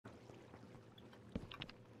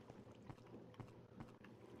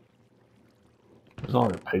Where's all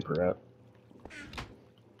your paper at?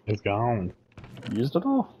 It's gone. Used it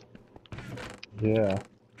all? Yeah.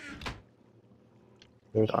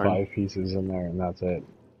 There's Darn. 5 pieces in there, and that's it.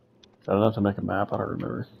 Is that enough to make a map? I don't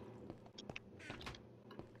remember.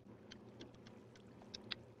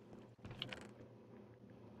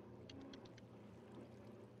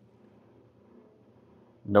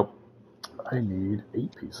 Nope. I need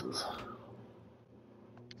 8 pieces.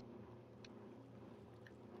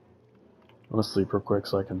 I'm gonna sleep real quick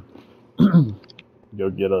so I can go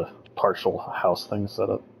get a partial house thing set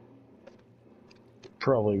up.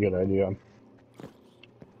 Probably a good idea. I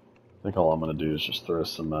think all I'm gonna do is just throw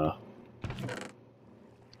some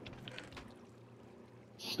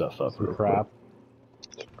stuff up Some real crap.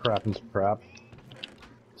 quick. Some crap and some crap.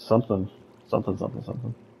 Something.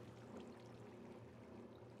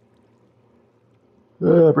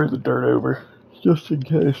 Bring the dirt over, just in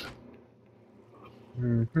case.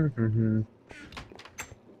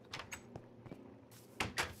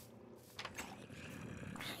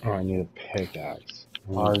 Oh, I need a pickaxe.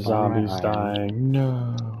 Our zombies dying.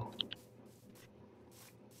 No.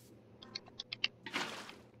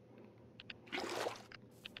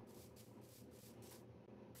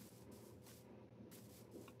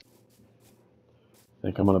 I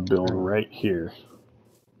think I'm gonna build right here.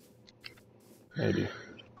 Maybe.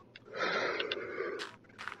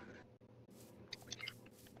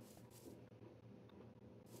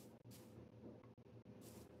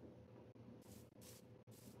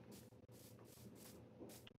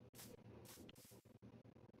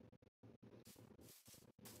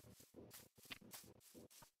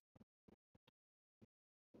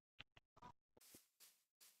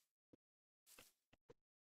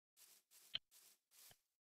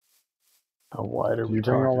 How wide are we talking? Did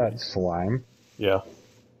you bring all that slime? Yeah.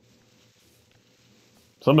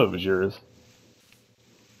 Some of it was yours.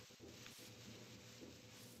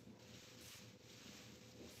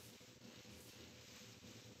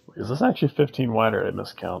 Is this actually 15 wide or did I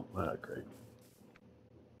miscount? Ah, great.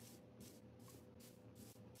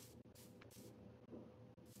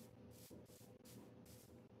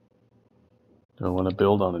 Do I want to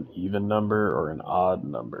build on an even number or an odd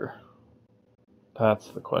number? That's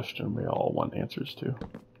the question we all want answers to.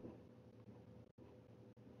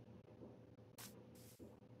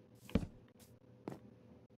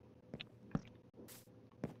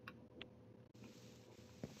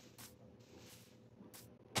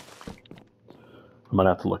 I might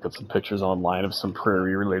have to look at some pictures online of some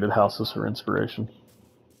prairie-related houses for inspiration.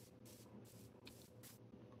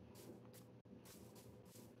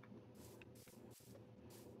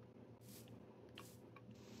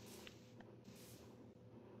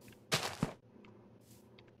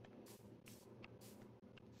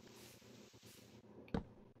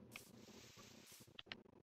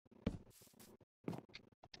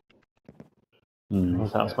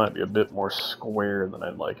 This house might be a bit more square than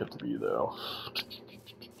I'd like it to be, though.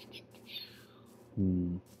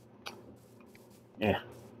 Yeah,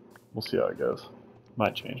 we'll see how it goes.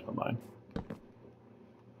 Might change my mind.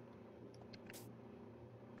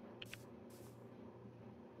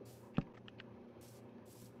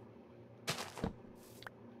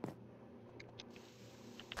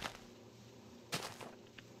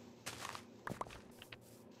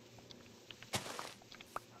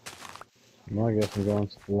 Well, I guess I'm going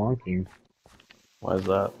spelunking. Why is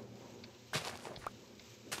that?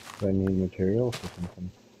 I need materials or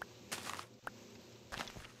something.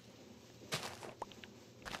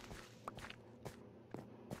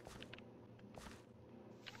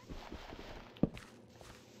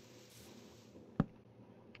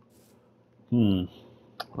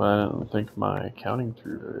 Well, I don't think my counting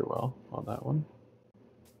through very well on that one.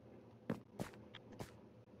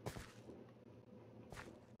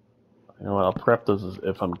 You know what, I'll prep this as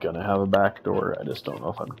if I'm going to have a back door. I just don't know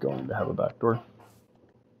if I'm going to have a back door.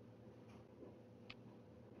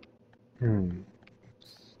 Snap.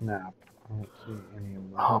 I don't see any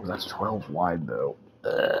of that. Oh, that's 12 wide, though.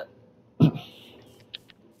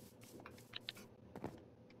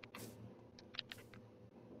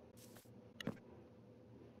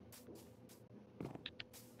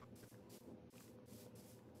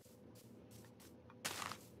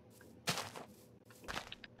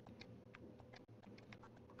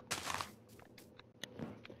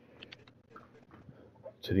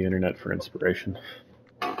 To the internet for inspiration.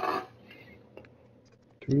 To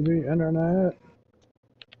the internet.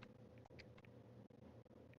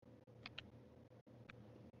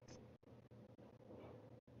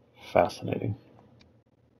 Fascinating.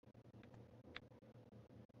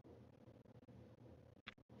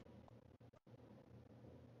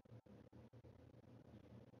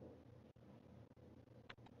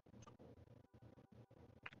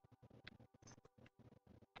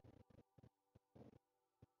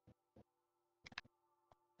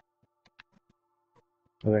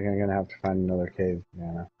 I think I'm gonna have to find another cave,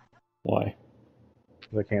 Nana. Why?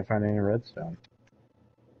 Because I can't find any redstone.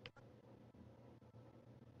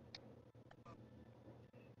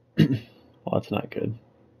 Well, that's not good.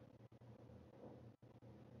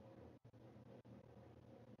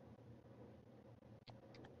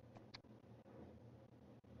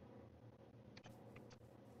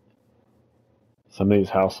 Some of these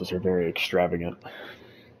houses are very extravagant.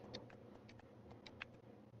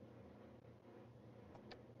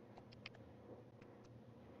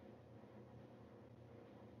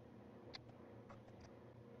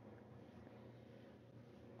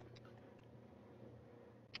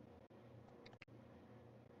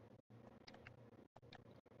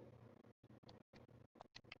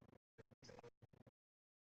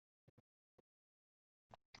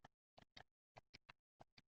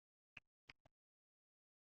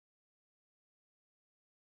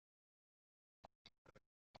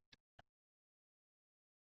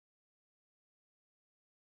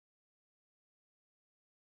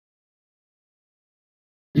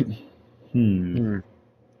 Hmm.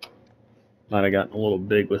 Might have gotten a little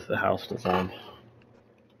big with the house design.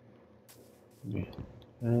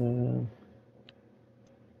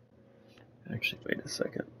 Actually, wait a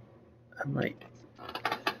second. I might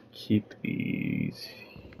keep these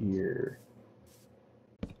here.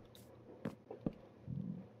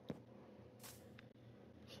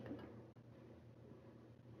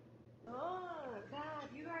 Oh, God,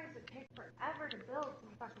 you guys would take forever to build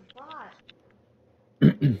some fucking plot.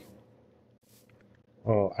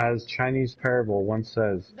 Oh, as Chinese parable once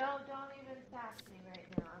says, No, don't even sass me right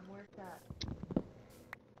now. I'm worked up.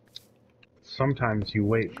 sometimes you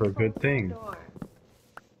wait You for a close good that thing. door.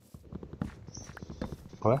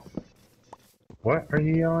 What? What are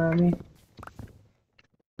you yelling at me?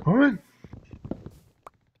 What?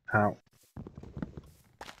 How?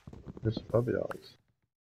 There's puppy dogs.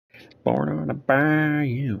 Born on a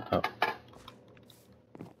bayou. Oh.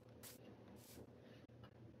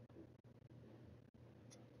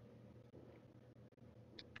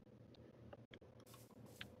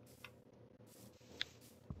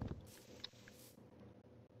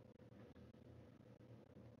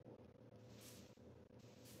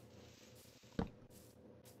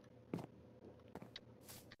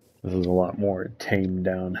 This is a lot more tamed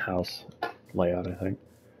down house layout, I think.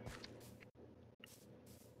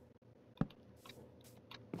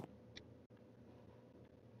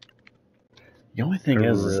 The only I thing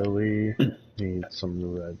is really need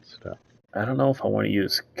some red stuff. I don't know if I want to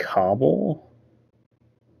use cobble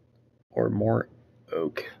or more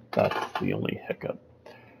oak. That's the only hiccup.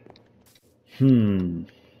 Hmm.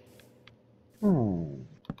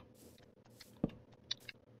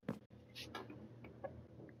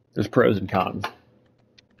 There's pros and cons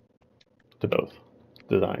to both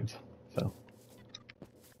designs. So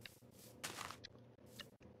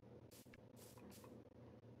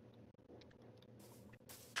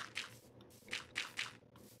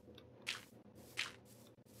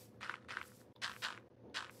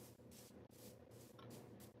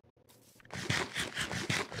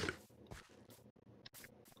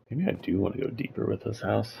maybe I do want to go deeper with this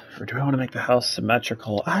house. Or do I want to make the house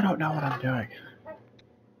symmetrical? I don't know what I'm doing.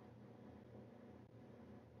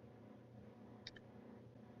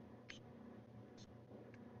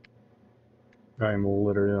 I'm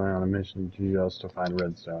literally on a mission just to find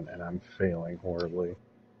redstone, and I'm failing horribly.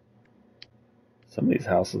 Some of these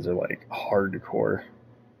houses are like hardcore,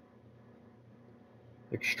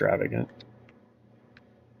 extravagant.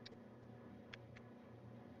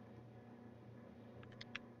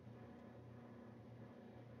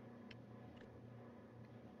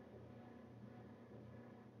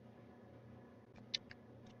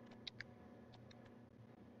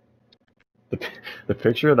 The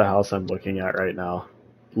picture of the house I'm looking at right now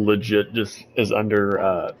legit just is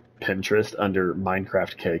under Pinterest under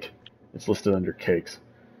Minecraft cake. It's listed under cakes.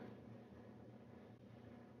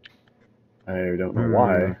 I don't know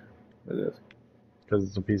why, but it is. Because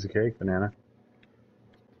it's a piece of cake, banana.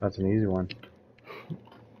 That's an easy one.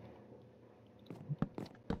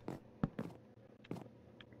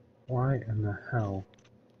 Why in the hell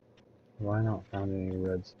have I not found any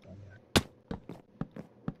redstone yet?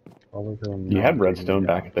 Probably because I'm You not had digging redstone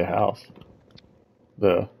back down. at the house.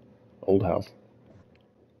 The old house.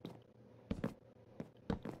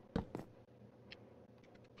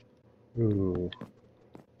 Ooh.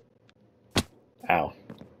 Ow.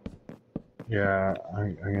 Yeah,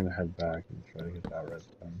 I'm gonna head back and try to get that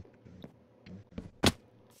redstone.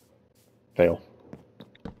 Fail.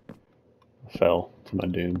 Fell to my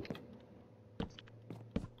doom. I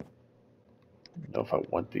don't know if I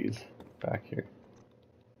want these back here.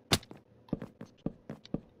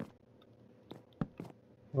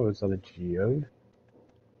 Oh, is that a geode?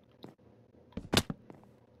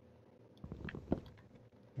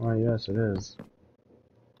 Why, yes, it is.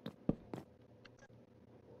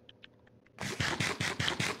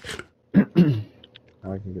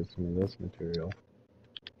 Now I can get some of this material.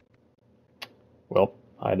 Well,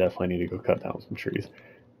 I definitely need to go cut down some trees.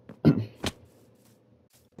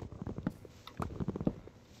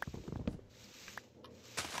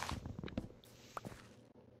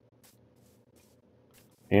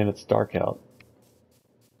 And it's dark out.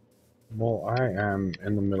 Well, I am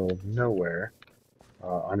in the middle of nowhere,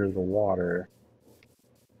 under the water,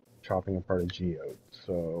 chopping apart a geode,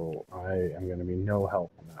 so I am going to be no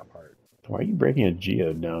help on that part. Why are you breaking a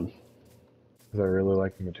geode down? Because I really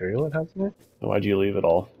like the material it has in it. Why'd you leave it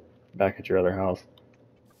all back at your other house?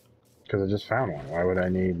 Because I just found one. Why would I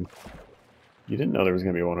need... You didn't know there was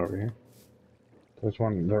going to be one over here. Which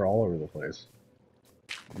one? They're all over the place.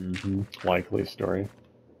 Mm-hmm. Likely story.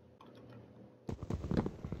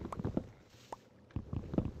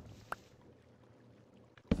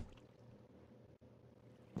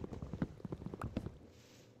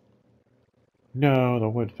 No, the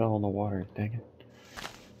wood fell in the water. Dang it.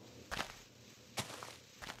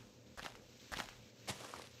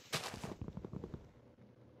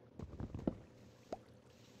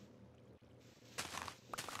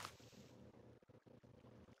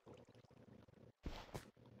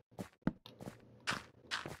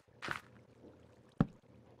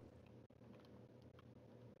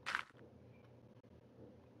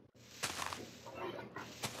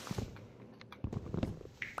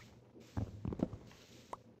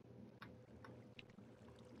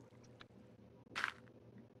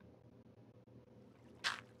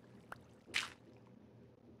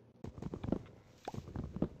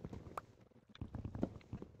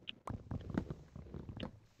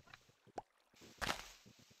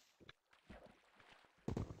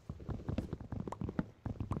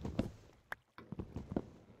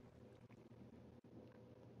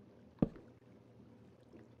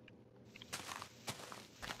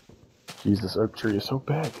 Jesus, oak tree is so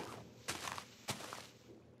big.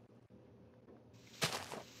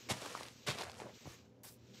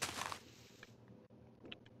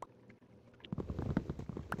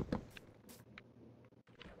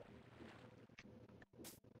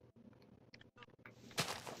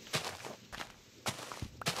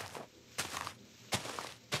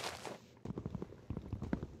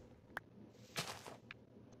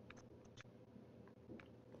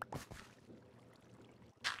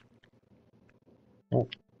 Oh,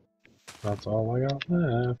 that's all I got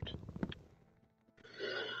left.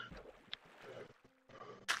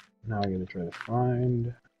 Now I gotta try to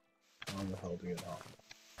find how the hell to get home.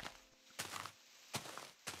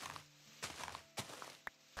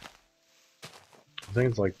 I think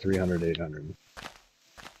it's like 300, 800.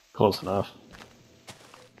 Close enough.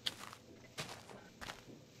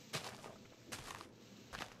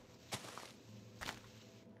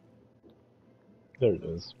 There it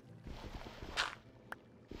is.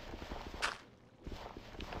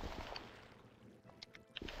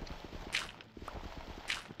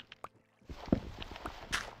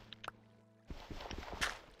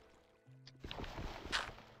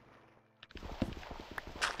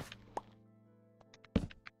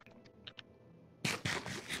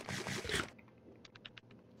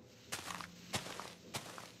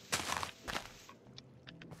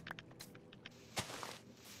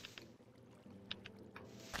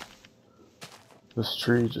 This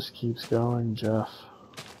tree just keeps going, Jeff.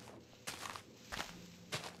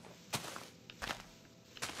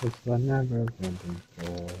 It's the never-ending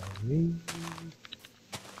story.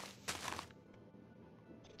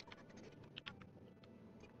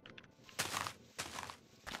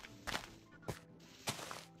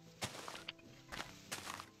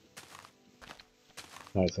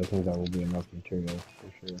 Nice, I think that will be enough material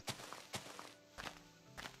for sure.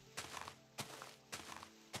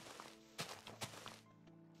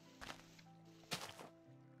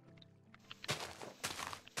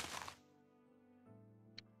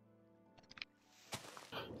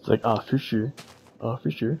 It's like, ah, for sure. Ah, for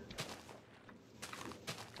sure.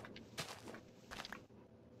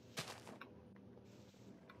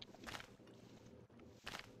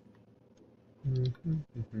 I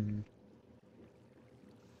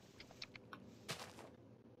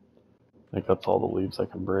think that's all the leaves I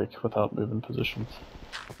can break without moving positions.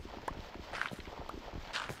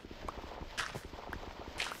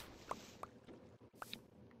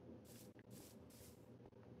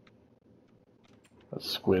 That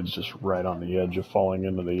squid's just right on the edge of falling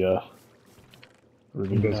into the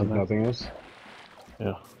ravine Because down of there.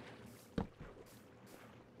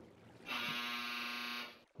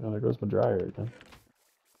 Oh, there goes my dryer again.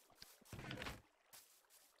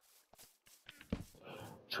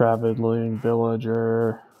 Traveling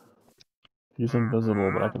villager. He's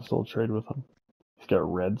invisible, but I can still trade with him. He's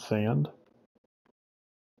got red sand.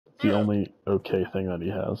 It's the only okay thing that he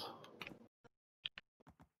has.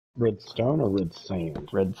 Red stone or red sand?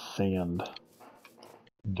 Red sand.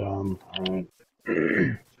 Dumb. Alright.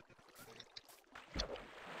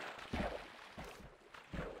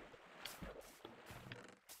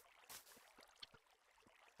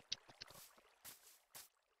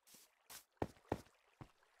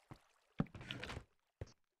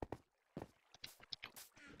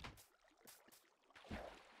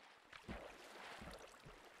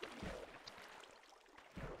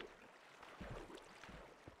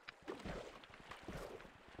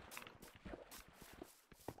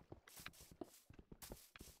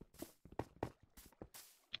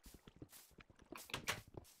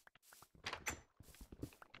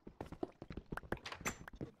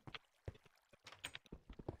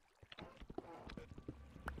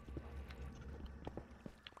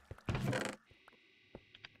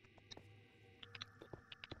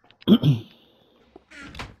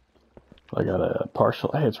 I got a partial.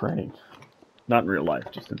 Hey, it's raining. Not in real life,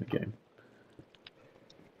 just in the game.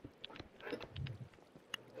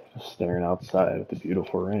 Just staring outside at the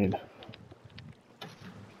beautiful rain.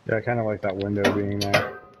 Yeah, I kind of like that window being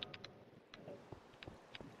there.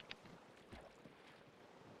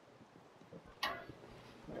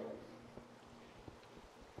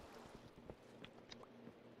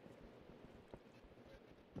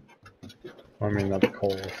 I mean, that's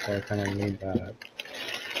coal, so I kind of need that.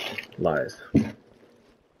 Lies.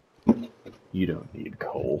 You don't need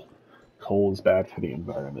coal. Coal is bad for the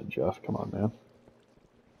environment, Jeff. Come on, man.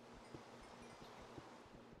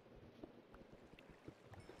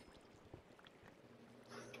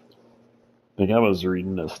 I think I was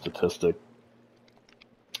reading a statistic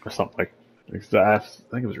or something like I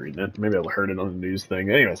think I was reading it. Maybe I heard it on the news thing.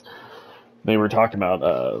 Anyways, they were talking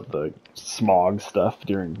about the smog stuff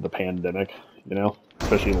during the pandemic, you know,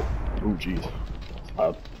 especially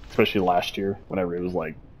especially last year whenever it was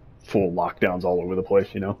like full lockdowns all over the place,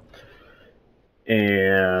 you know.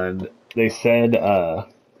 And they said out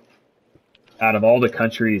of all the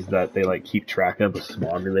countries that they like keep track of with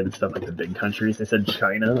smog related stuff, like the big countries, they said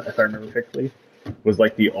China, if I remember correctly, was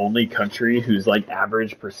like the only country whose like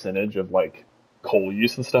average percentage of like coal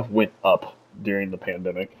use and stuff went up during the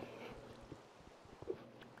pandemic.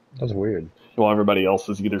 That's weird. While everybody else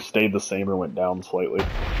has either stayed the same or went down slightly.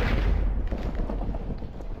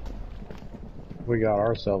 We got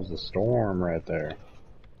ourselves a storm right there.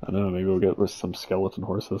 I don't know, maybe we'll get with some skeleton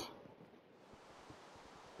horses.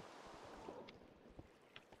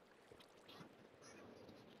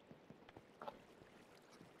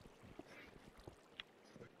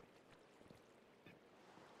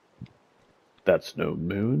 That's no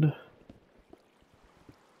moon.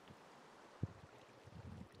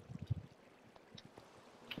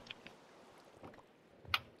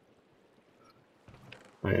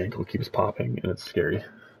 My ankle keeps popping and it's scary.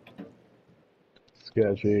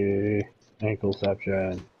 Sketchy.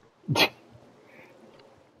 Ankleception. It's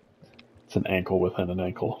an ankle within an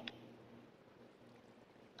ankle.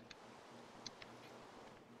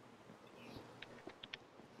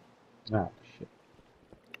 Ah, shit.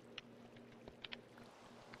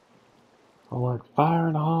 Oh, like fire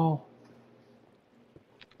in the hole.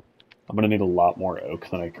 I'm gonna need a lot more oak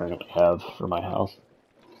than I currently have for my house.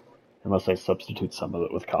 Unless I substitute some of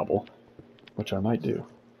it with cobble. Which I might do.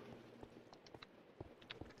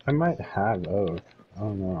 I might have oak. I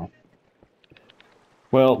don't know.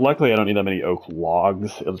 Well, luckily I don't need that many oak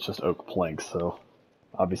logs. It was just oak planks, so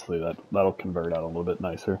obviously that'll convert out a little bit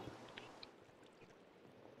nicer.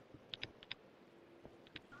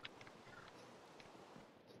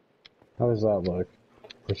 How does that look?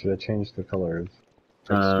 Or should I change the colors?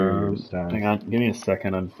 Exterior stone. Hang on, give me a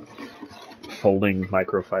second. I'm folding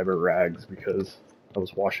microfiber rags because I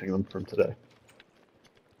was washing them from today.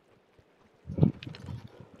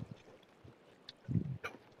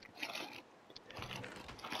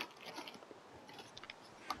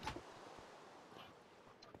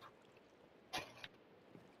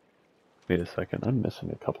 Wait a second, I'm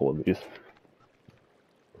missing a couple of these.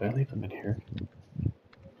 Did I leave them in here?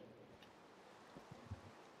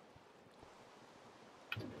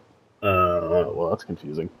 Well, that's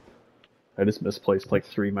confusing. I just misplaced like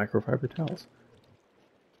 3 microfiber towels.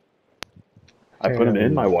 I put them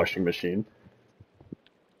in my washing machine.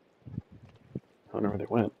 I don't know where they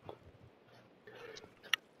went.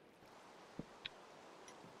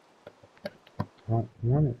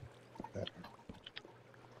 Want it?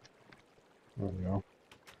 There we go.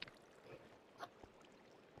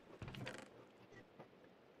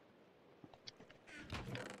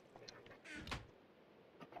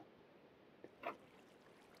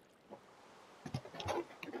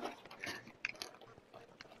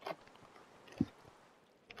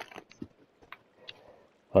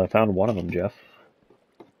 Well, I found one of them, Jeff.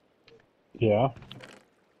 Yeah.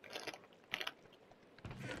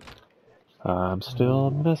 I'm still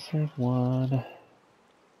missing one.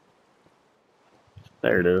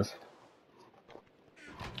 There it is.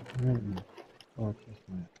 Oh, just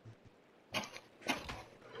a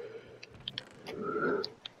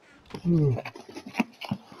minute.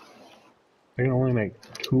 I can only make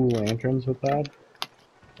 2 lanterns with that?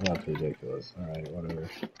 That's ridiculous. Alright, whatever.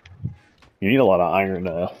 You need a lot of iron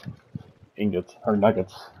ingots, or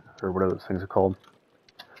nuggets, or whatever those things are called.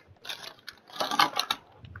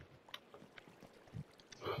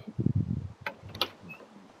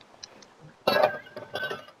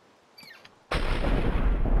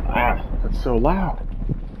 Ah, that's so loud.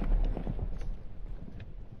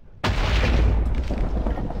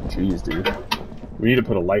 Jeez, dude. We need to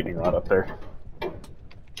put a lightning rod up there.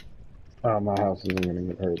 My house isn't gonna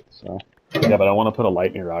get hurt, so. Yeah, but I want to put a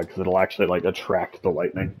lightning rod because it'll actually like attract the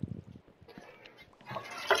lightning.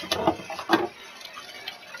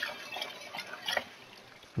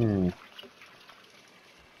 Hmm.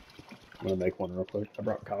 I'm gonna make one real quick. I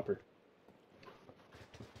brought copper.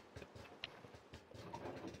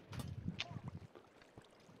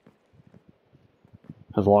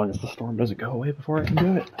 As long as the storm doesn't go away before I can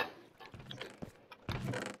do it.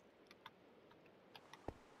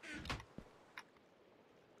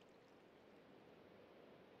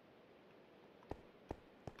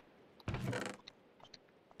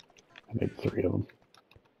 I made 3 of them.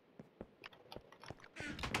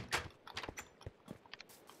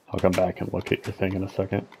 I'll come back and look at your thing in a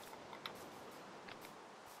second.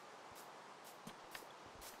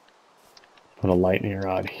 Put a lightning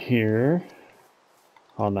rod here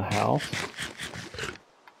on the house.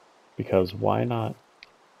 Because why not?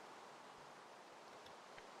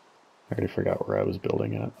 I already forgot where I was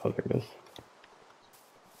building it. Oh, there it is.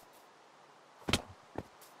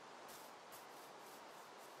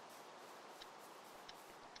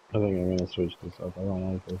 I think I'm gonna switch this up. I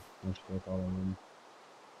don't like this much like all of them.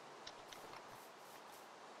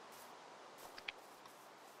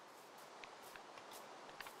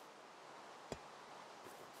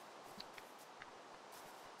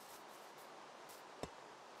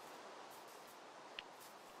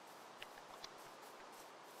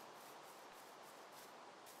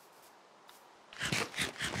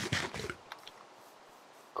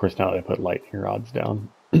 Of course, now that I put lightning rods down,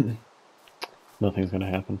 nothing's gonna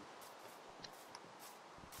happen.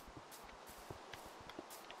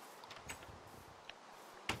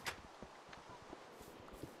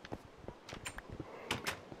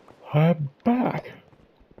 I'm back.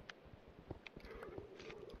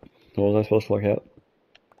 What was I supposed to look at?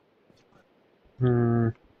 Hmm.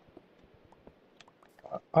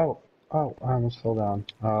 Oh, I almost fell down.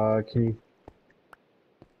 Can you?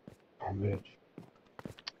 Oh, bitch.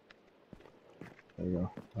 There you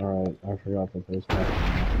go. Alright, I forgot that there's nothing.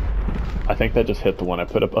 I think that just hit the one I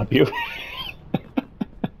put above you.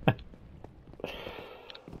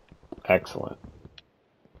 Excellent.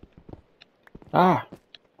 Ah!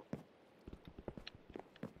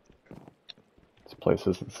 This place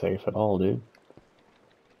isn't safe at all, dude.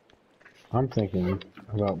 I'm thinking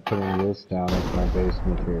about putting this down as my base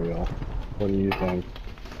material. What do you think?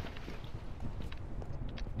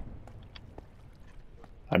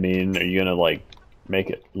 I mean, are you gonna, like, make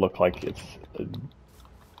it look like it's...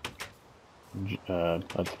 I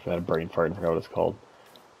just had a brain fart and forgot what it's called.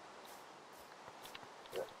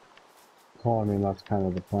 Well, I mean, that's kind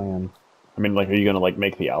of the plan. I mean, like, are you gonna, like,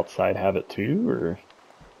 make the outside have it too, or...?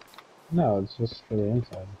 No, it's just for the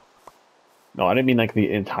inside. No, I didn't mean, like,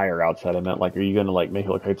 the entire outside. I meant, like, are you gonna, like, make it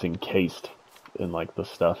look like it's encased in, like, the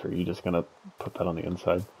stuff, or are you just gonna put that on the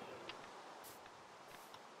inside?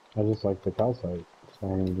 I just like the calcite, so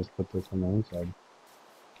I'm gonna just put this on the inside.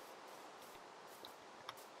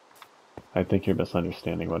 I think you're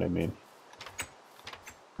misunderstanding what I mean.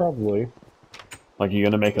 Probably. Like, you're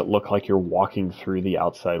gonna make it look like you're walking through the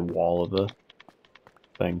outside wall of the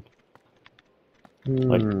thing.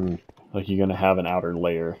 Hmm. Like you're gonna have an outer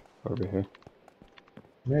layer over here.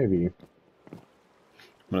 Maybe. I'm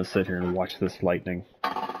gonna sit here and watch this lightning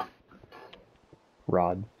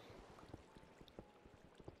rod.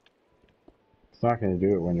 It's not gonna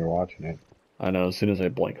do it when you're watching it. I know, as soon as I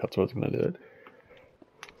blink, that's what's gonna do it.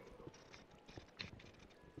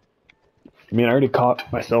 I mean, I already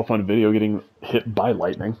caught myself on video getting hit by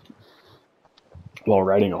lightning while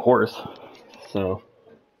riding a horse, so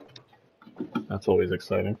that's always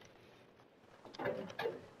exciting.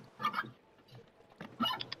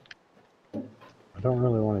 I don't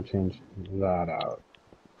really want to change that out.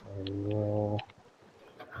 I will...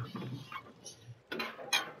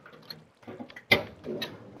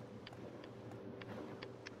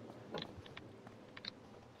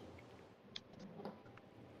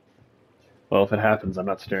 Well, if it happens, I'm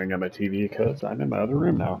not staring at my TV because I'm in my other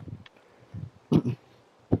room now.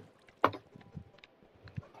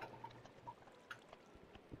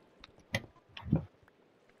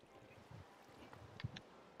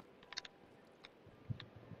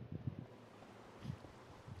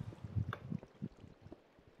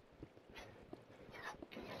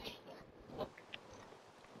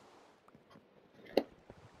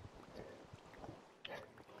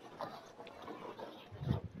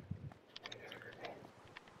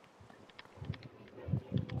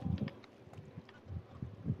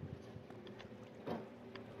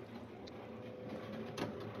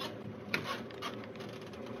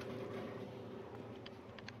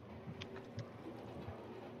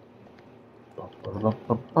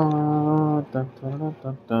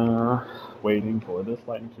 Waiting for this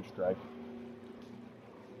lightning to strike.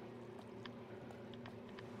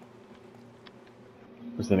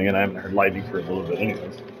 Just then again, I haven't heard lightning for a little bit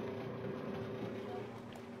anyways.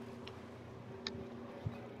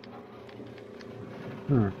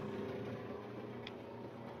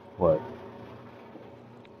 What?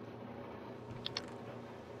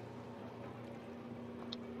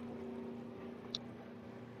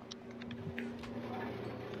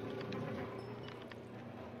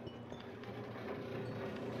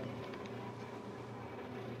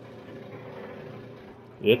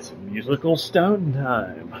 It's musical stone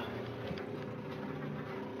time.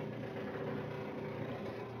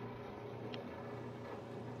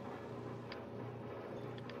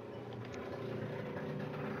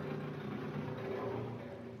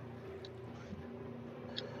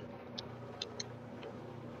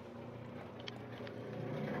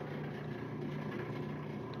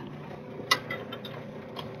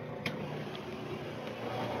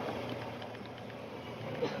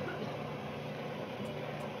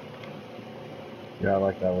 Yeah, I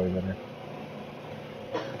like that way better.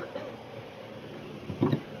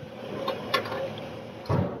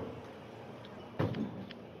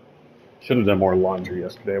 Should have done more laundry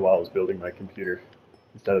yesterday while I was building my computer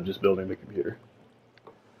instead of just building the computer.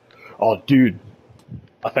 Oh, dude.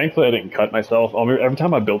 Thankfully, I didn't cut myself. Every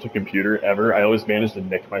time I built a computer ever, I always managed to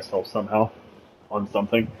nick myself somehow on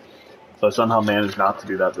something. So I somehow managed not to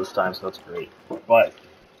do that this time, so that's great. But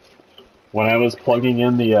when I was plugging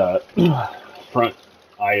in the front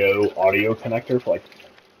I/O audio connector for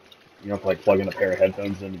like plugging a pair of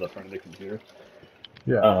headphones into the front of the computer,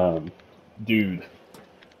 Yeah. dude,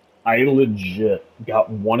 I legit got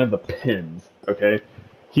one of the pins. Okay,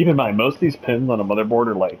 keep in mind most of these pins on a motherboard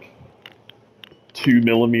are like 2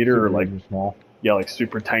 millimeter or like Super small. yeah, like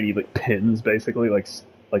super tiny like pins basically, like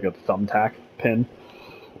a thumbtack pin.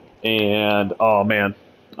 And oh man,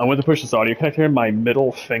 I went to push this audio connector in my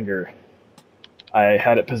middle finger. I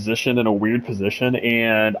had it positioned in a weird position,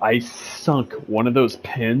 and I sunk one of those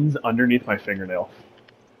pins underneath my fingernail.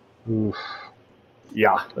 Oof.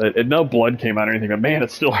 Yeah, no blood came out or anything, but man,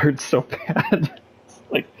 it still hurts so bad. It's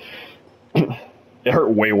like it hurt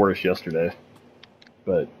way worse yesterday,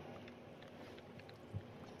 but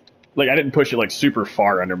like I didn't push it like super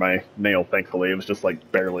far under my nail. Thankfully, it was just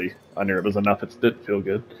like barely under. It was enough. It didn't feel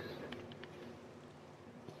good.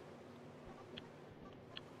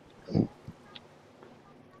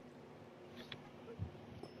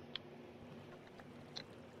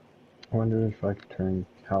 I wonder if I could turn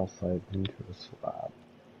calcite into a slab.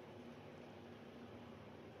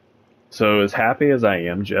 So as happy as I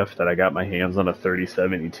am, Jeff, that I got my hands on a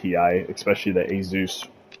 3070 Ti, especially the Asus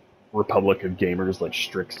Republic of Gamers, like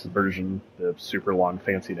Strix version, the super long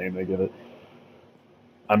fancy name they give it,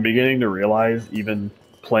 I'm beginning to realize even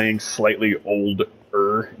playing slightly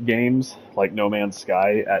older games like No Man's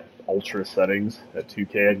Sky at ultra settings at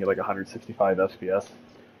 2K, I can get like 165 FPS.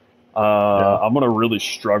 Yeah. I'm gonna really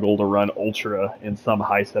struggle to run ultra in some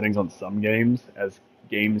high settings on some games as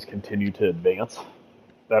games continue to advance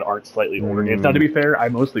that aren't slightly older games. Now, to be fair, I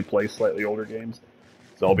mostly play slightly older games,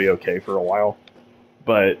 so I'll be okay for a while.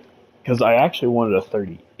 But because I actually wanted a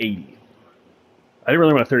 3080, I didn't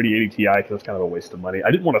really want a 3080 Ti because it's kind of a waste of money. I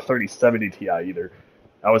didn't want a 3070 Ti either.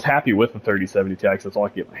 I was happy with the 3070 Ti because that's all I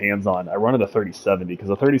could get my hands on. I wanted a 3070 because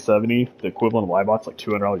the 3070, the equivalent of Livebot's like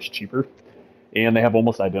 $200 cheaper, and they have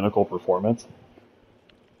almost identical performance.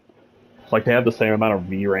 Like they have the same amount of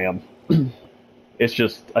VRAM. It's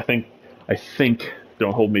just I think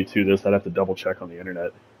don't hold me to this. I'd have to double check on the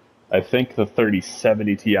internet. I think the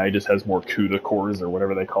 3070 Ti just has more CUDA cores or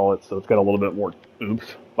whatever they call it, so it's got a little bit more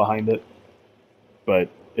oomph behind it. But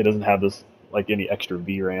it doesn't have this like any extra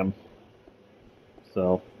VRAM.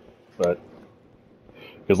 So, but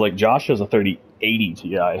because like Josh has a 3080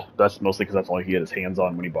 Ti, that's mostly because that's all he could get his hands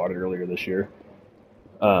on when he bought it earlier this year.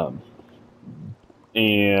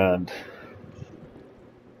 And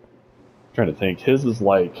trying to think. His is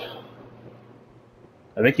like,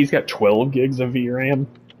 I think he's got 12 gigs of VRAM,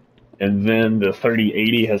 and then the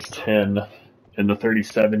 3080 has 10, and the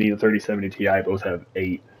 3070 and 3070 Ti both have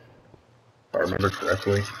 8, if I remember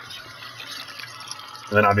correctly.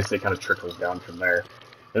 And then obviously it kind of trickles down from there.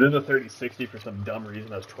 And then the 3060 for some dumb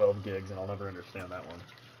reason has 12 gigs, and I'll never understand that one.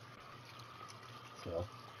 So.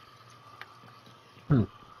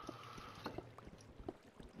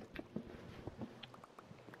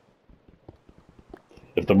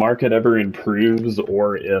 If the market ever improves,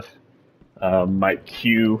 or if my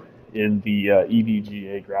queue in the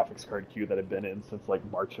EVGA graphics card queue that I've been in since like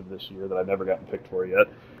March of this year that I've never gotten picked for yet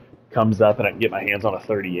comes up and I can get my hands on a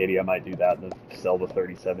 3080, I might do that and then sell the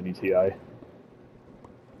 3070 Ti.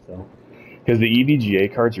 So, because the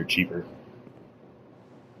EVGA cards are cheaper.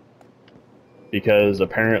 Because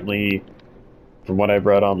apparently, from what I've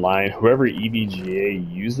read online, whoever EVGA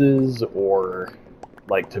uses or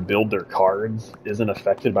like to build their cards isn't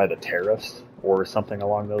affected by the tariffs or something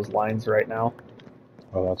along those lines right now.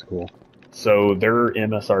 Oh, that's cool. So their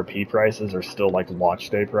MSRP prices are still like launch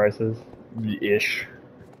day prices ish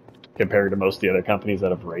compared to most of the other companies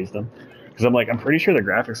that have raised them. Because I'm pretty sure the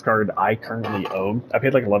graphics card I currently own, I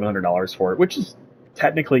paid like $1,100 for it, which is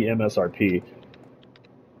technically MSRP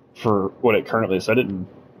for what it currently is. So I didn't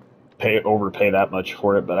overpay that much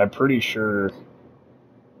for it, but I'm pretty sure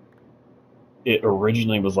it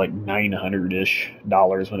originally was like $900-ish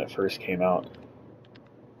when it first came out.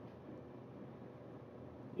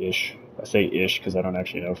 Ish. I say ish because I don't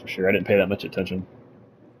actually know for sure. I didn't pay that much attention.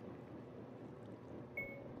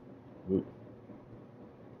 Ooh.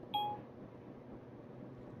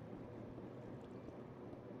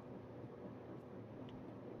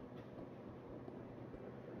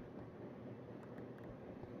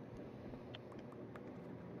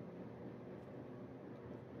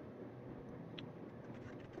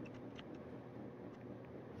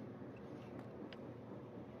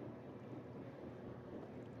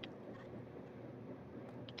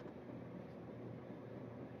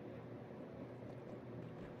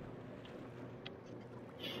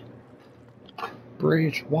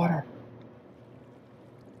 Bridge, water.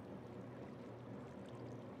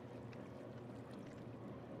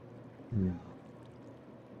 You're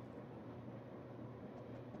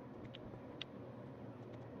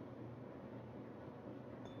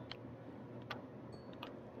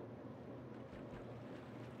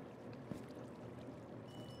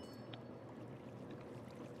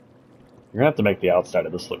gonna have to make the outside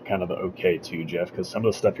of this look kind of okay too, Jeff, because some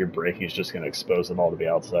of the stuff you're breaking is just gonna expose them all to the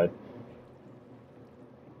outside.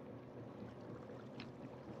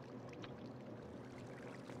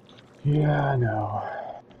 Yeah, I know.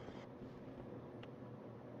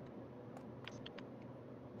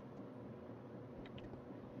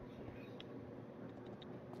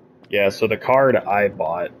 Yeah, so the card I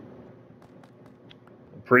bought,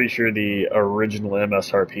 I'm pretty sure the original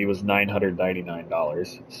MSRP was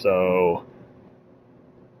 $999. So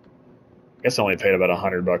I guess I only paid about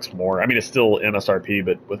 $100 more. I mean, it's still MSRP,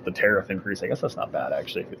 but with the tariff increase, I guess that's not bad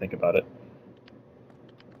actually if you think about it.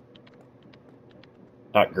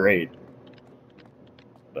 Not great,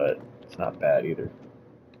 but it's not bad either.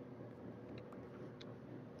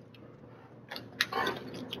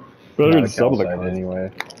 Better than some of the cards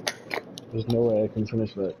anyway. There's no way I can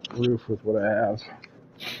finish that roof with what I have.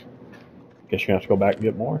 Guess you're gonna have to go back and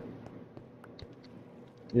get more.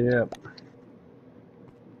 Yep.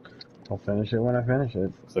 I'll finish it when I finish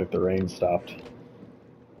it. Looks like the rain stopped.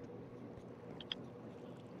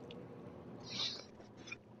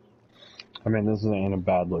 I mean, this ain't a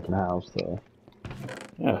bad looking house, though.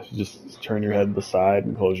 Yeah, you just turn your head to the side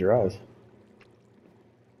and close your eyes.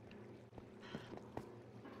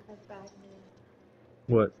 That's bad news.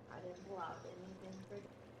 What? I didn't pull out anything for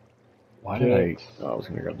Why did I? Oh, I was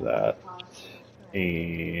gonna grab that.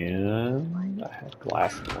 And I have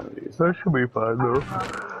glass in one of these. That should be fine, though.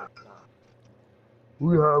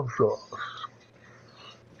 We have sauce.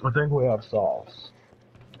 I think we have sauce.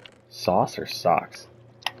 Sauce or socks?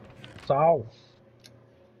 Sauce.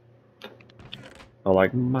 Oh,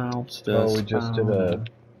 like mouse does. Oh, we just did a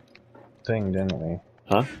thing, didn't we?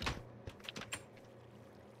 Huh?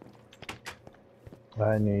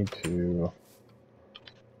 I need to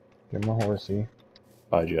get my horsey.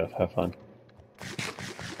 Bye, Jeff. Have fun.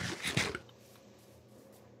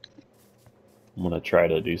 I'm gonna try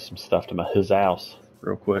to do some stuff to his house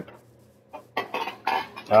real quick.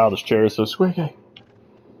 Oh, this chair is so squeaky.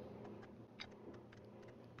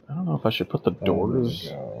 I don't know if I should put the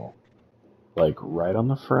doors like right on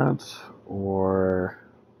the front or.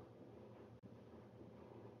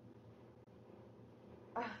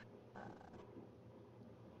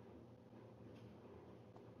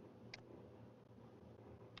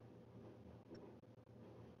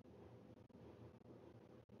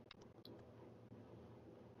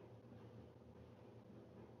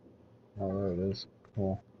 is.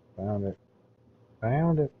 Cool. Found it.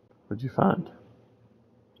 Found it. What'd you find?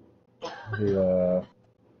 The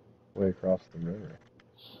way across the river.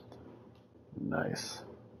 Nice.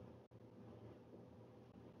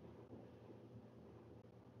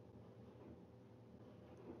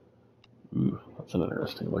 Ooh, that's an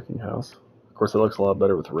interesting looking house. Of course, it looks a lot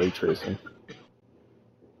better with ray tracing.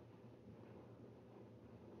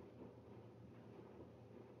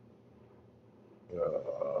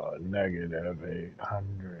 Negative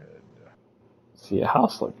 800. See, a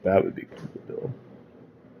house like that would be cool to build.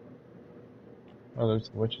 Oh, there's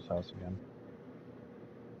the witch's house again.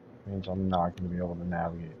 Means I'm not going to be able to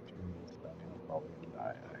navigate through this thing. I'm probably going to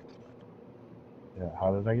die accidentally. Yeah,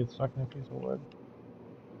 how did I get stuck in a piece of wood?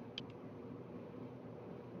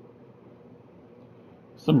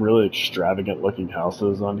 Some really extravagant looking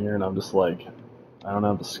houses on here, and I'm just like, I don't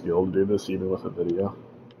have the skill to do this even with a video.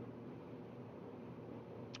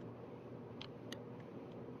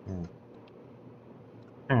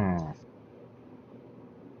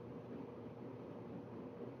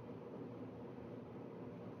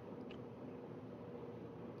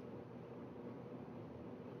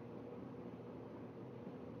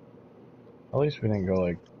 At least we didn't go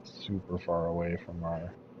like super far away from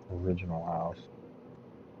our original house.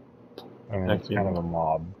 I mean, it's kind of a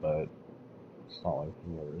mob, but it's not like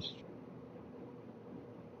the worst.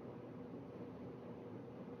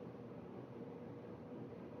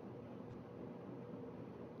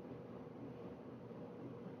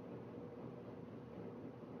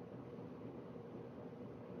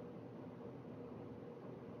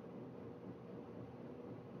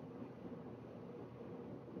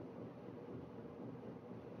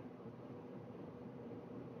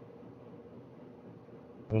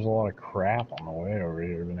 There's a lot of crap on the way over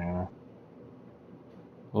here, Banana.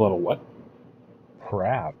 A lot of what?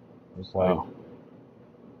 Crap. It's like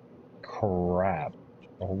crap.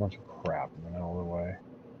 A whole bunch of crap in the middle of the way.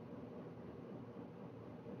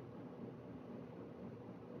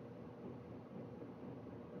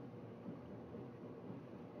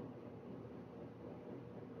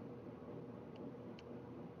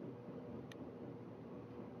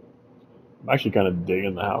 I'm actually kind of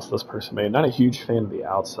digging the house this person made. Not a huge fan of the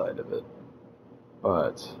outside of it,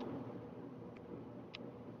 but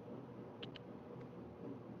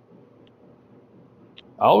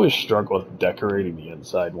I always struggle with decorating the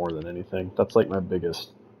inside more than anything. That's like my biggest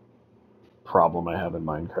problem I have in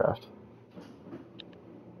Minecraft.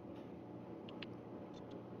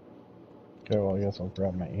 Okay, well, I guess I'll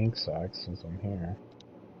grab my ink sac since I'm here.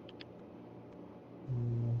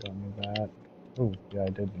 Don't need that. Oh, yeah, I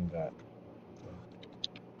did need that.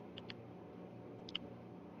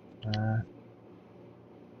 Or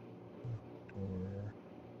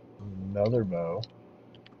another bow.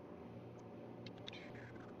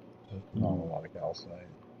 There's not a lot of calcite.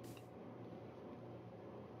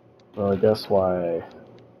 Well, I guess why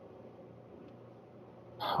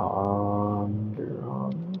ponder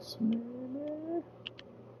on this maybe?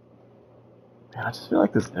 Man, I just feel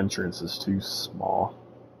like this entrance is too small.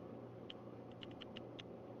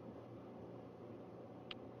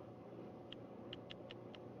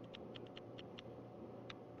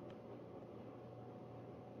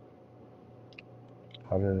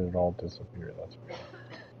 How did it all disappear? That's weird.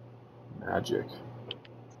 Magic.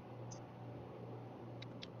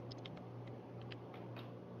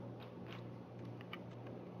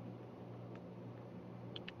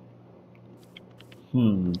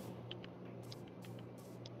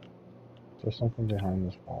 Is there something behind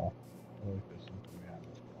this wall? I feel like there's something behind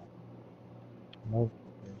this wall. Nope.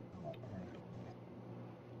 There's not. Alright.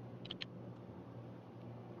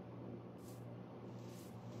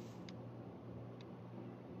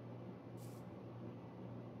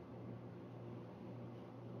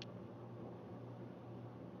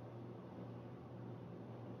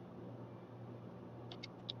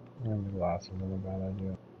 And the glass is a bad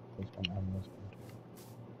idea. This one and this one too.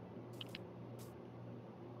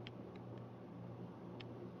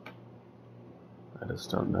 I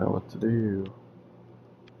just don't know what to do.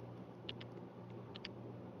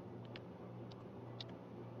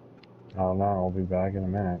 I don't know, I'll be back in a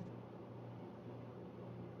minute.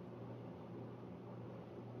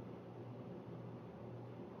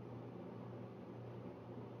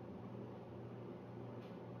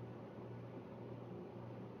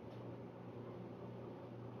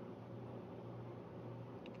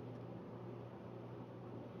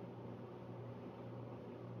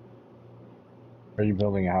 Are you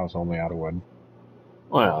building a house only out of wood?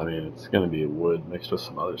 Well, I mean, it's going to be wood mixed with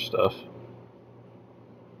some other stuff.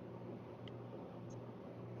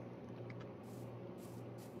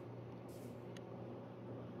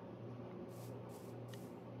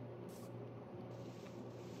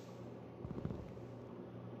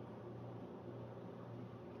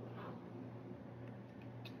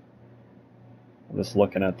 Just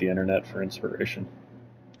looking at the internet for inspiration.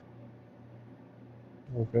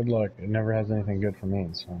 Well, good luck. It never has anything good for me,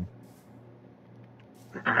 so.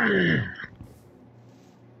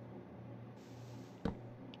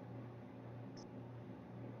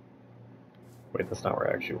 Wait, that's not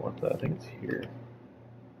where I actually want that. I think it's here.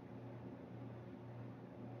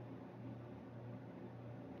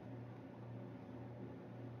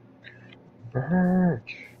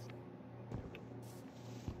 Birch.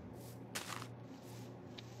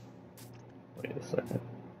 Wait a second.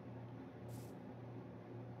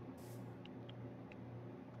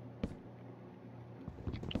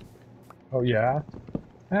 Oh, yeah?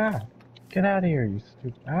 Ah! Get out of here, you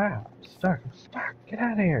stupid. Ah! I'm stuck. I'm stuck. Get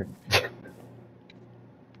out of here.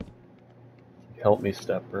 Help me,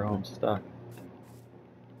 step, bro. I'm stuck.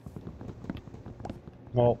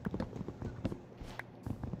 Well,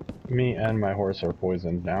 me and my horse are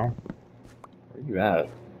poisoned now. Where you at?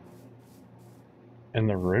 In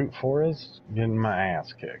the root forest, getting my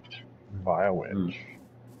ass kicked by a witch.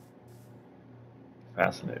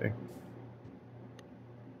 Fascinating.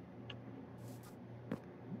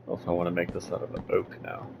 Also, I want to make this out of oak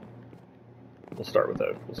now. We'll start with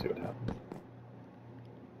oak. We'll see what happens.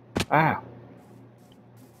 Ah!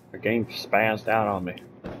 The game spazzed out on me.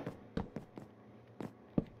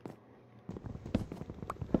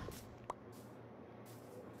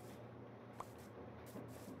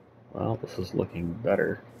 Well, this is looking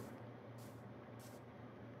better.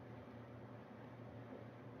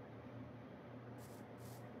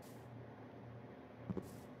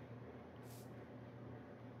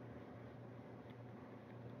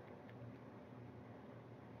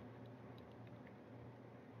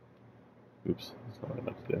 Oops, that's not what I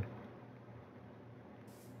meant to do.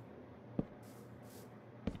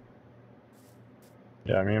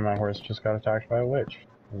 Yeah, me and my horse just got attacked by a witch.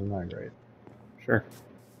 Isn't that great? Sure.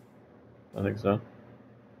 I think so.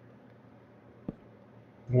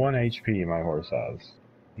 1 HP my horse has.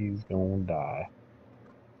 He's gonna die.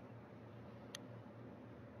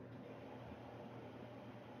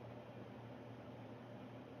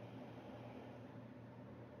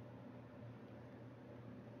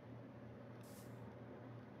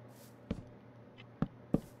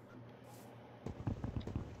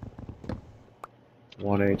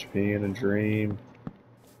 One HP in a dream.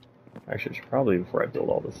 Actually, I should probably, before I build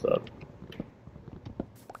all this up,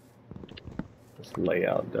 this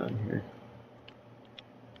layout done here.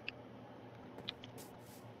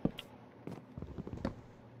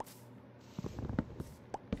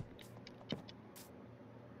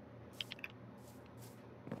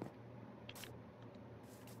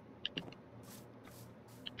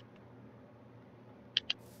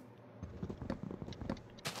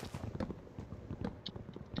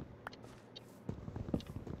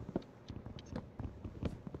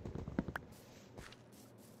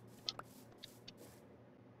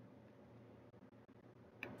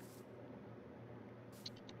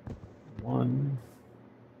 One.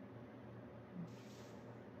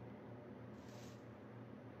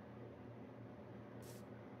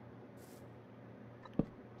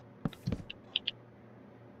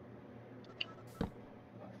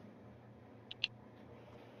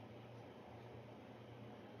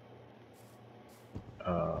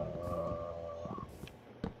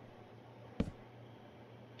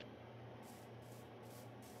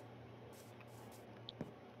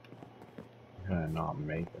 I'm gonna not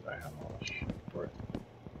make it. I have all the shit for it.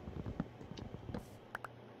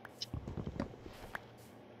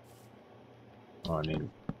 Oh, I need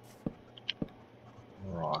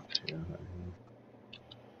rock too.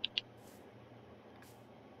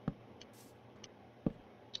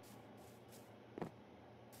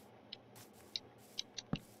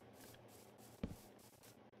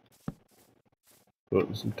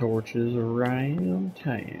 Putting some torches around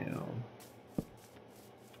town.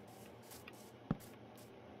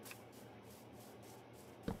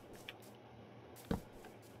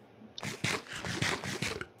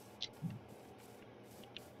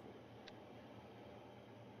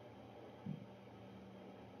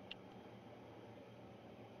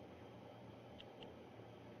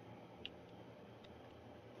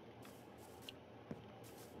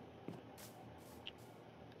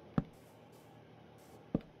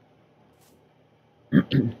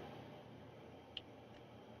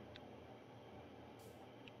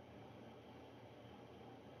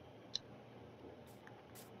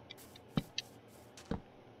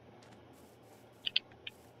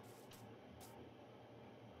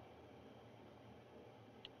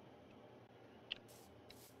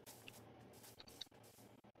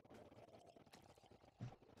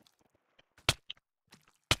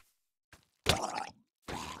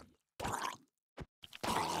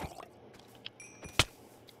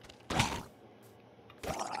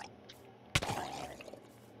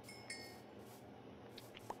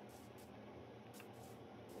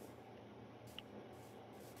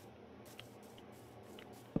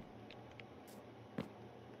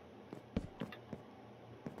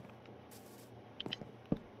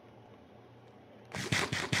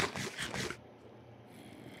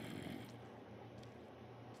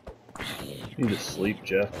 need to sleep,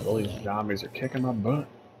 Jeff. All these zombies are kicking my butt.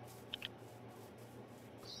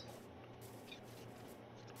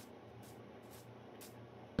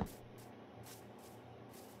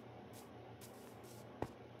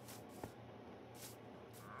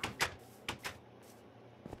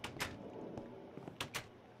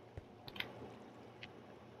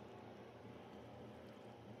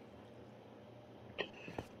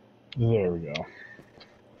 There we go.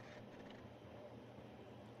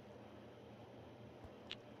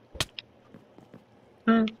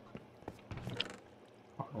 I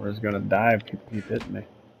was gonna die if you keep hitting me.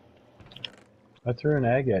 I threw an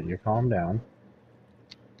egg at you. Calm down.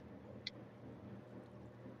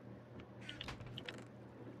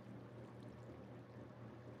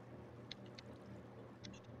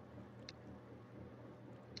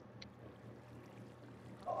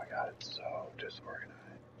 Oh my god, it's so disorganized.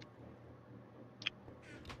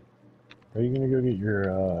 Are you gonna go get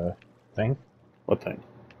your thing? What thing?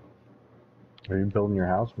 Are you building your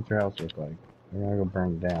house? What's your house look like? You're gonna go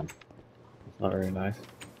burn it down. It's not very nice.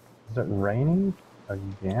 Is it raining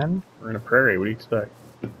again? We're in a prairie. What do you expect?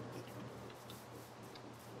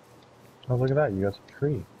 Oh, look at that. You got some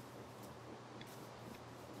tree.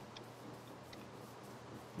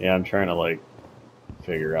 Yeah, I'm trying to, like,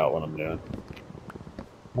 figure out what I'm doing.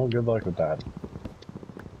 Well, good luck with that.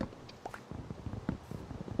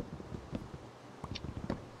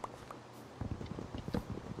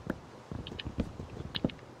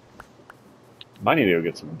 Might need to go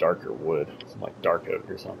get some darker wood. Some, like, dark oak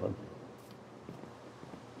or something.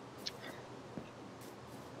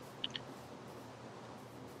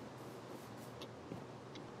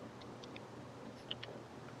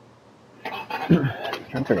 I'm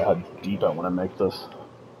trying to figure out how deep I want to make this.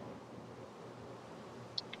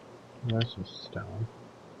 There's some stone.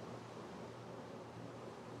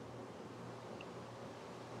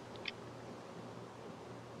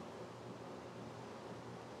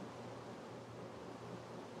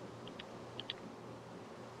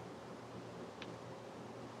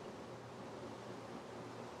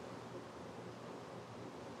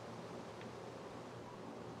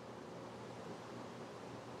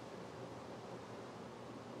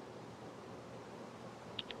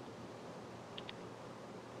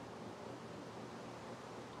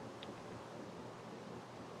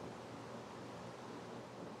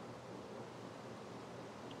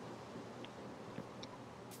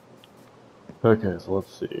 Okay, so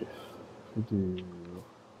let's see. We do.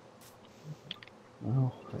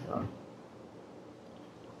 Well, hang on.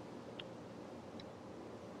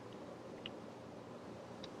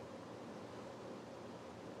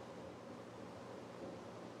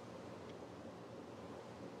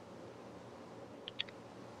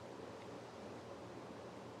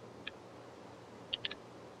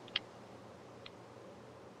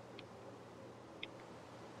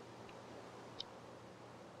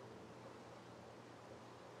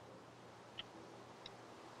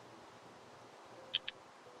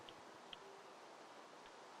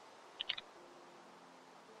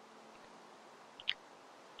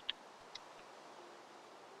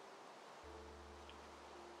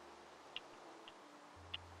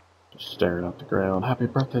 Just staring at the ground. Happy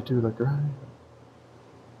birthday to the ground.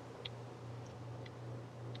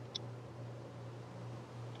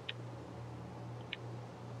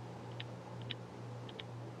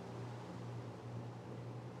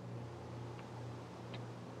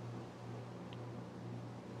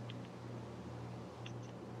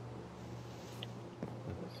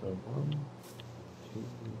 So 1, 2, 3,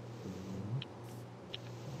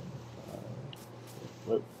 4, 5, 6.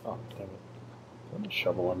 Whoop. Oh, damn it. Do I have a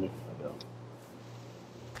shovel on me? I don't.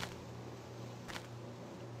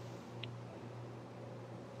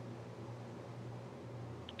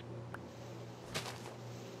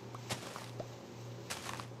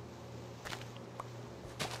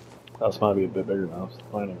 House might be a bit bigger than I was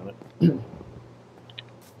planning on it.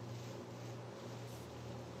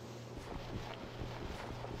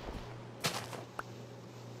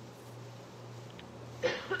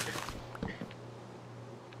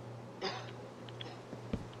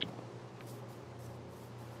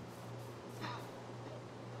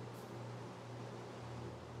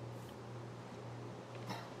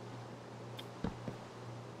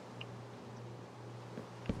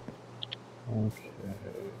 Okay.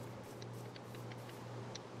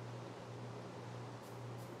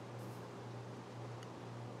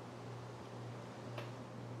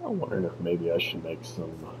 I'm wondering if maybe I should make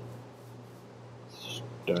some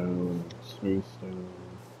stone, smooth stone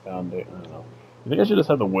foundation. I don't know. You think I should just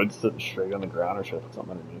have the wood sitting straight on the ground, or should I put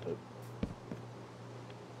something underneath it?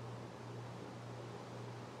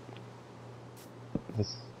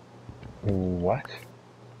 This What?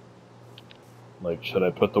 Like, should I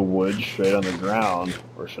put the wood straight on the ground,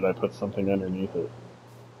 or should I put something underneath it?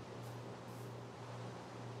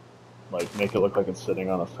 Like, make it look like it's sitting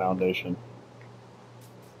on a foundation.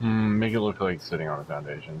 Make it look like it's sitting on a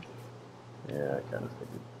foundation. Yeah, I kind of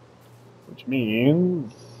figured. Which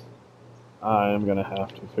means I'm gonna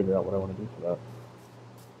have to figure out what I want to do for that.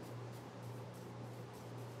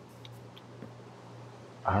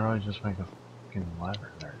 How do I just make a fucking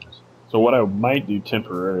ladder? There it is. So what I might do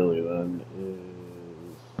temporarily then is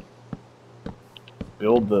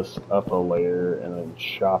build this up a layer and then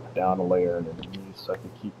chop down a layer underneath so I can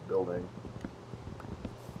keep building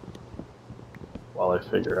while I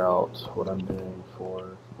figure out what I'm doing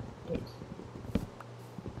for base.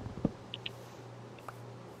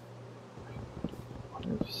 I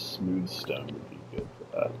wonder if smooth stone would be good for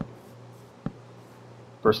that.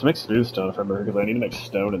 First, to make smooth stone, if I remember, because I need to make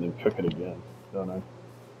stone and then cook it again, don't I?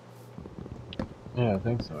 Yeah, I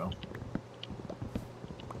think so.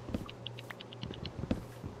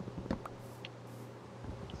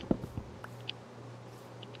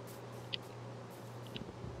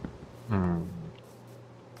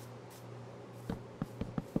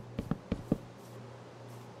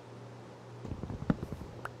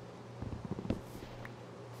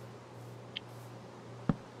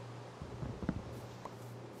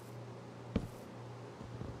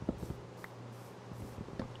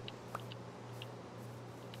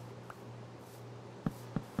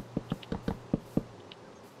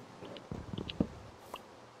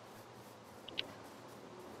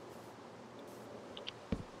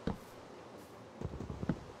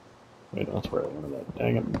 Wait, that's where I wanted that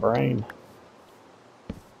dang it brain.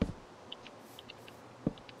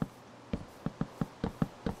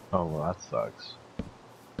 Oh, well, that sucks.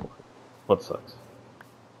 What sucks?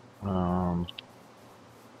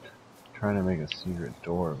 Trying to make a secret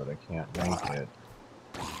door, but I can't make it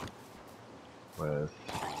with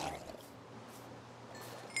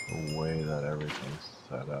the way that everything's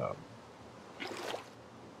set up.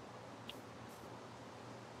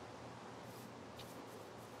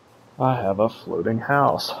 I have a floating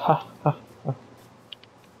house. Ha ha ha.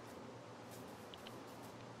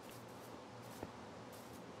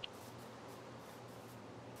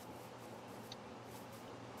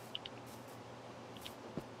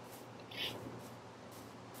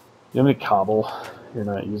 Do you have any cobble you're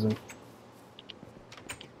not using?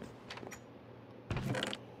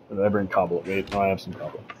 Or did I bring cobble? Wait, no, I have some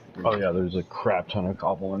cobble. Oh yeah, there's a crap ton of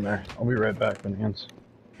cobble in there. I'll be right back, Bananas.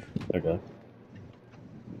 Okay.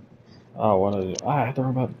 Oh, what is it? I have to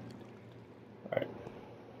remember. Alright.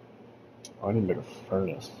 Oh, I need to make a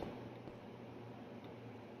furnace.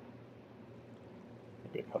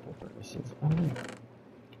 Maybe a couple furnaces. I don't know.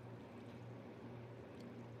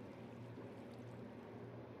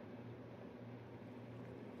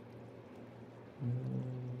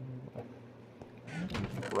 I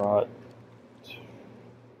brought.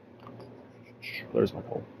 There's my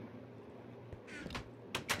coal.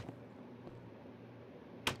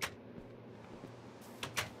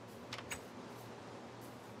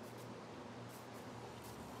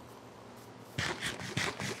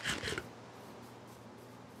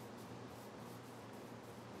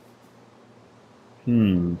 I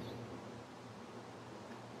don't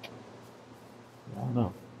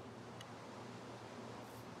know.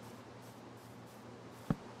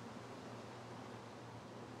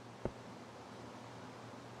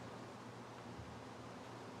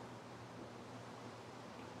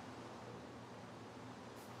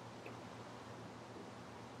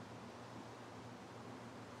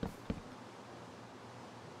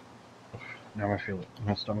 Now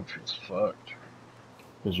my stomach feels fucked.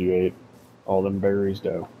 Because you ate all them berries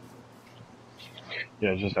dough.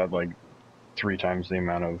 Yeah, I just had like 3 times the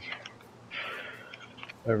amount of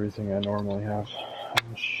everything I normally have.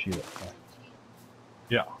 Oh, shit.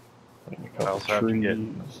 Yeah. I also have to get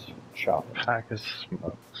chop a pack of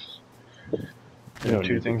smokes. You know,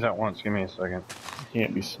 2 things at once. Give me a second. You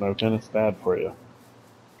can't be smoking. It's bad for you.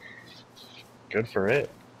 Good for it.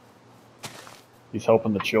 He's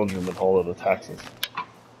helping the children with all of the taxes.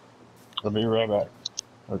 I'll be right back.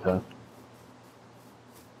 Okay.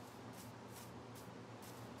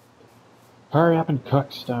 Hurry up and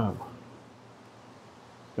cook stone.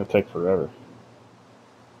 It's gonna take forever.